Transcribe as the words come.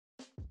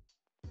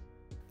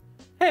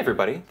Hey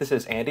everybody, this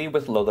is Andy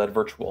with Low-LED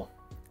Virtual.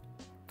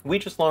 We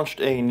just launched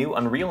a new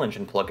Unreal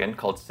Engine plugin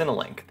called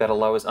CineLink that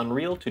allows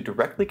Unreal to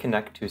directly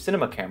connect to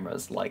cinema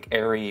cameras like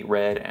Arri,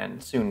 RED,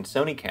 and soon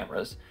Sony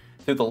cameras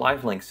through the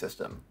LiveLink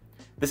system.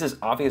 This is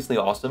obviously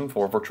awesome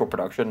for virtual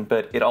production,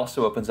 but it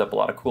also opens up a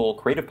lot of cool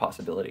creative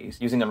possibilities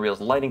using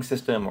Unreal's lighting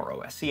system or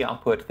OSC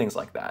output, things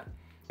like that.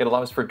 It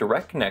allows for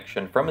direct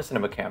connection from a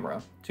cinema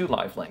camera to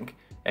LiveLink,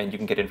 and you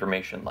can get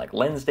information like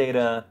lens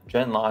data,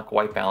 gen lock,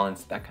 white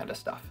balance, that kind of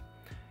stuff.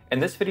 In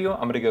this video,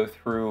 I'm going to go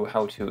through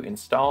how to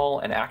install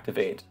and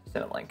activate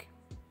CineLink.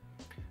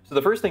 So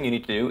the first thing you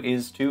need to do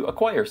is to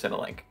acquire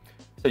CineLink.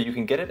 So you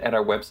can get it at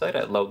our website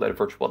at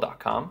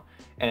lowledvirtual.com,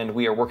 and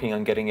we are working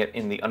on getting it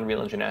in the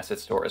Unreal Engine Asset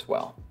Store as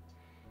well.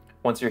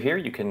 Once you're here,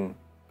 you can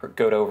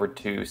go over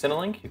to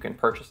CineLink, you can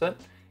purchase it.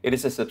 It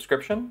is a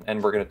subscription,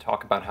 and we're going to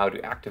talk about how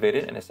to activate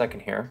it in a second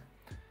here.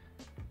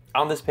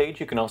 On this page,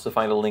 you can also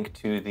find a link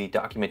to the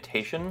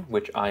documentation,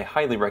 which I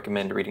highly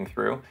recommend reading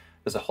through.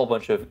 There's a whole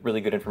bunch of really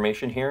good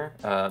information here,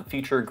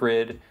 feature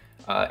grid,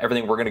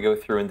 everything we're going to go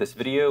through in this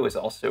video is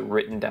also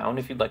written down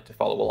if you'd like to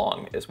follow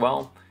along as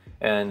well.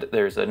 And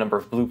there's a number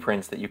of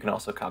blueprints that you can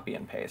also copy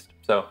and paste.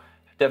 So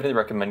definitely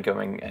recommend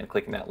going and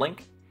clicking that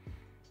link.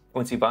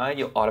 Once you buy,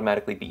 you'll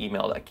automatically be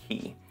emailed a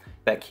key.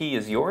 That key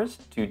is yours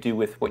to do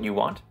with what you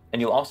want,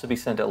 and you'll also be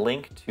sent a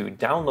link to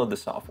download the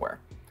software.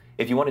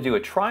 If you want to do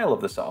a trial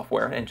of the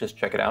software and just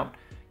check it out,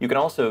 you can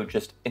also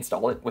just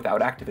install it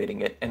without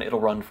activating it, and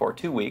it'll run for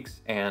 2 weeks,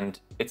 and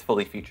it's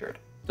fully featured.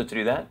 So to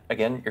do that,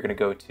 again, you're going to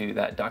go to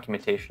that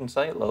documentation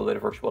site,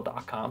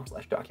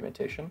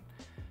 lowledvirtual.com/documentation.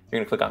 You're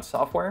going to click on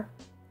software,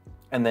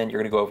 and then you're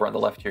going to go over on the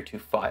left here to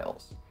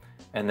files.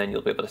 And then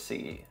you'll be able to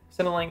see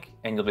CineLink,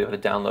 and you'll be able to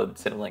download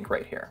CineLink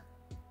right here.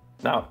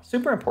 Now,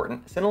 super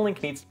important,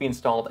 CineLink needs to be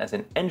installed as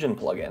an engine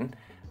plugin,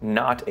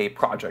 not a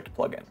project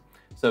plugin.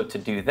 So to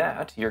do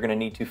that, you're going to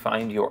need to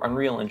find your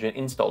Unreal Engine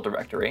install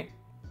directory.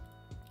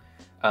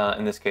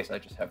 In this case, I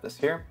just have this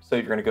here. So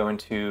you're going to go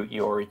into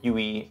your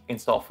UE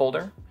install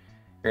folder.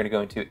 You're going to go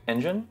into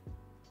Engine,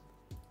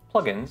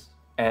 Plugins,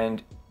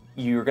 and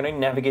you're going to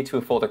navigate to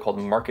a folder called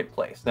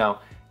Marketplace. Now,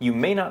 you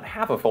may not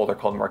have a folder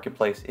called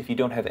Marketplace if you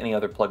don't have any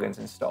other plugins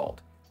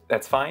installed.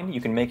 That's fine.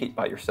 You can make it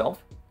by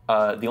yourself.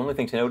 The only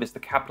thing to note is the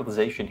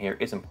capitalization here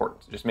is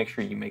important. So just make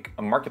sure you make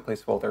a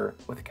Marketplace folder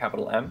with a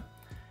capital M.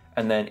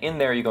 And then in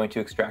there, you're going to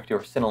extract your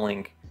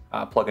CineLink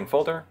plugin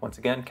folder. Once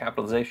again,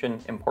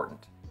 capitalization,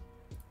 important.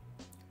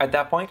 At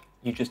that point,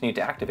 you just need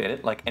to activate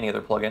it like any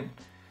other plugin.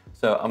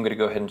 So I'm going to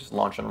go ahead and just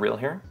launch Unreal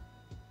here.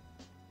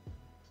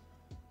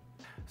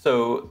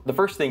 So the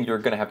first thing you're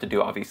going to have to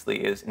do,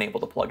 obviously, is enable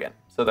the plugin.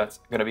 So that's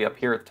going to be up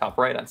here at the top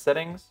right on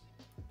Settings,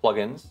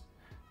 Plugins.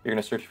 You're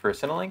going to search for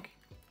CineLink.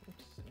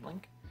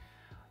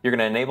 You're going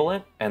to enable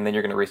it, and then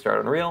you're going to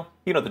restart Unreal.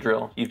 You know the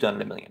drill. You've done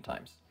it a million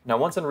times. Now,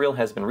 once Unreal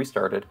has been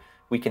restarted,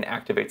 we can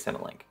activate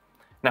CineLink.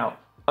 Now,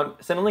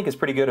 CineLink is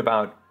pretty good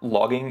about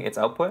logging its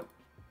output.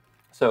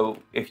 So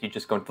if you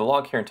just go into the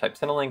log here and type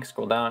CineLink,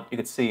 scroll down, you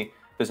can see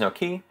there's no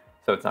key,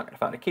 so it's not going to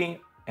find a key.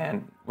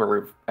 And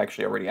we've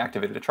actually already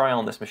activated a trial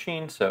on this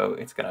machine, so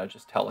it's going to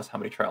just tell us how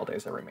many trial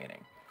days are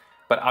remaining.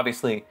 But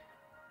obviously,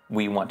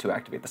 we want to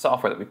activate the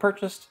software that we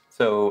purchased,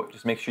 so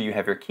just make sure you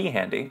have your key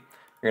handy.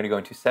 You're going to go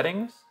into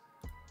Settings,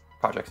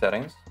 Project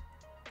Settings.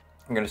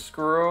 I'm going to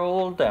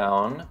scroll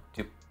down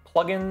to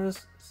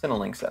Plugins,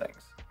 CineLink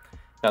Settings.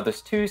 Now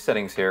there's two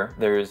settings here.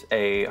 There's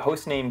a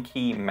hostname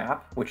key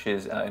map, which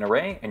is an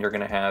array, and you're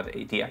going to have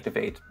a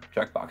deactivate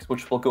checkbox,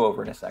 which we'll go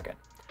over in a second.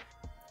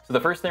 So the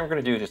first thing we're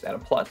going to do is just add a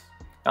plus.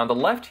 Now on the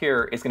left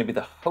here is going to be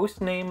the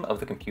host name of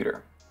the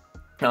computer.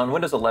 Now on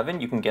Windows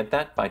 11, you can get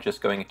that by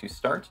just going into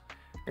Start.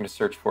 You're going to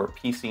search for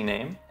PC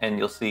name, and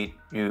you'll see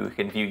you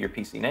can view your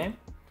PC name.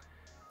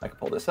 I can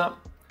pull this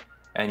up,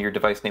 and your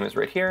device name is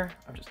right here.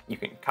 You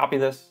can copy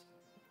this.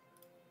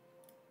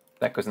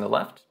 That goes in the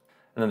left.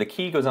 And then the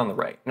key goes on the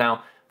right.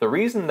 Now, the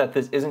reason that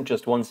this isn't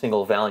just one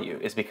single value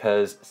is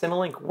because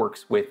CineLink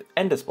works with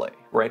NDisplay,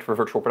 right, for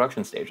virtual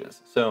production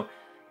stages. So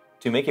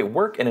to make it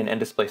work in an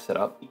NDisplay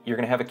setup, you're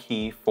going to have a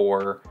key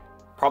for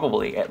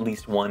probably at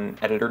least one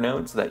editor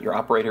node so that your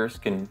operators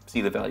can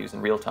see the values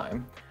in real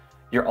time.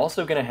 You're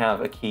also going to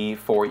have a key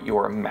for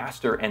your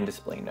master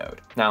NDisplay node.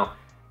 Now,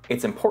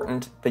 it's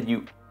important that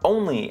you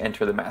only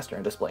enter the master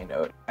NDisplay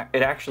node.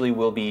 It actually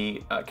will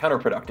be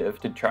counterproductive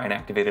to try and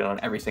activate it on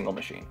every single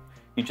machine.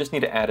 You just need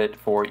to add it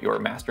for your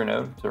master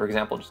node. So for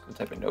example, just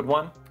type in node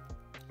 1.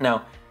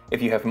 Now,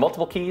 if you have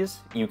multiple keys,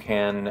 you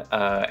can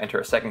enter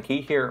a second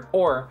key here,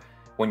 or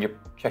when you're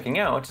checking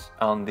out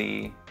on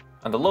the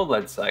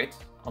low-LED site,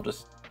 I'll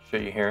just show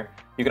you here,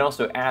 you can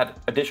also add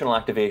additional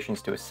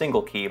activations to a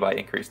single key by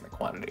increasing the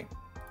quantity.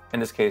 In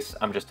this case,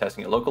 I'm just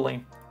testing it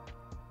locally.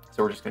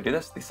 So we're just going to do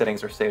this. These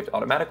settings are saved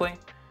automatically.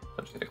 So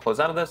I'm just going to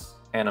close out of this,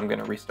 and I'm going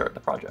to restart the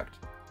project.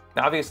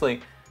 Now, obviously,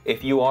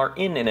 if you are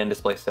in an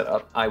NDisplay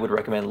setup, I would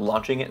recommend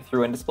launching it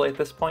through NDisplay at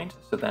this point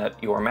so that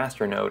your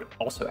master node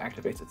also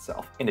activates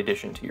itself in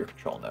addition to your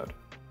control node.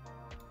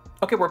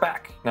 Okay, we're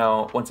back.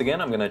 Now, once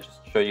again, I'm going to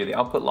just show you the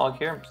output log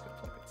here. I'm just going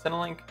to type in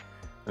CineLink.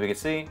 As we can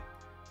see,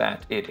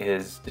 that it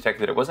is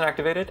detected that it wasn't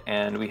activated,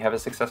 and we have a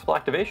successful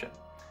activation.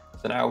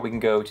 So now we can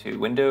go to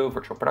Window,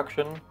 Virtual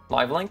Production,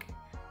 LiveLink,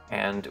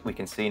 and we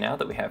can see now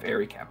that we have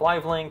Arri Cap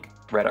LiveLink,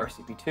 RED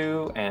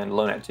RCP2, and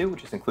LowNet2,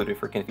 which is included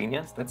for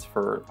convenience. That's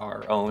for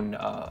our own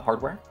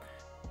hardware.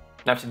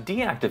 Now to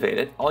deactivate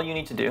it, all you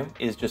need to do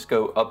is just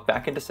go up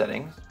back into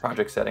Settings,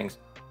 Project Settings,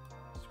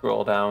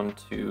 scroll down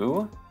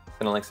to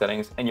CineLink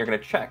Settings, and you're going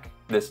to check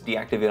this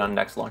Deactivate on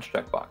Next Launch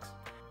checkbox.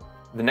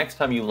 The next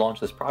time you launch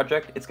this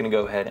project, it's going to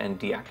go ahead and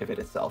deactivate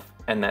itself,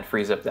 and that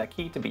frees up that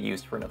key to be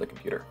used for another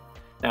computer.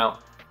 Now,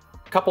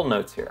 a couple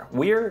notes here.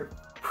 We're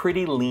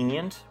pretty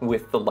lenient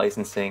with the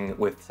licensing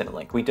with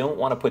CineLink. We don't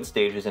want to put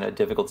stages in a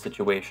difficult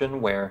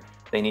situation where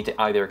they need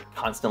to either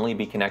constantly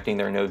be connecting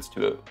their nodes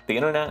to the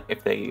internet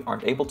if they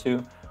aren't able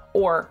to,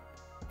 or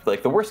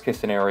like the worst case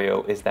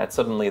scenario is that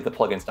suddenly the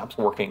plugin stops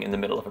working in the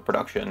middle of a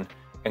production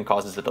and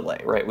causes a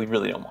delay, right? We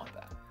really don't want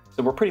that.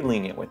 So we're pretty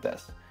lenient with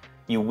this.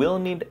 You will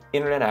need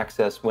internet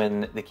access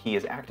when the key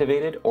is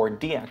activated or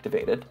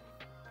deactivated,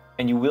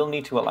 and you will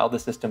need to allow the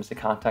systems to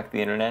contact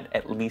the internet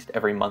at least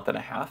every month and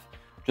a half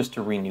just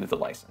to renew the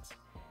license.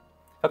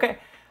 Okay,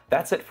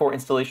 that's it for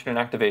installation and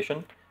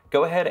activation.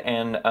 Go ahead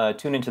and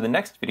tune into the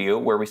next video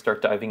where we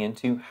start diving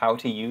into how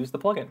to use the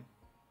plugin.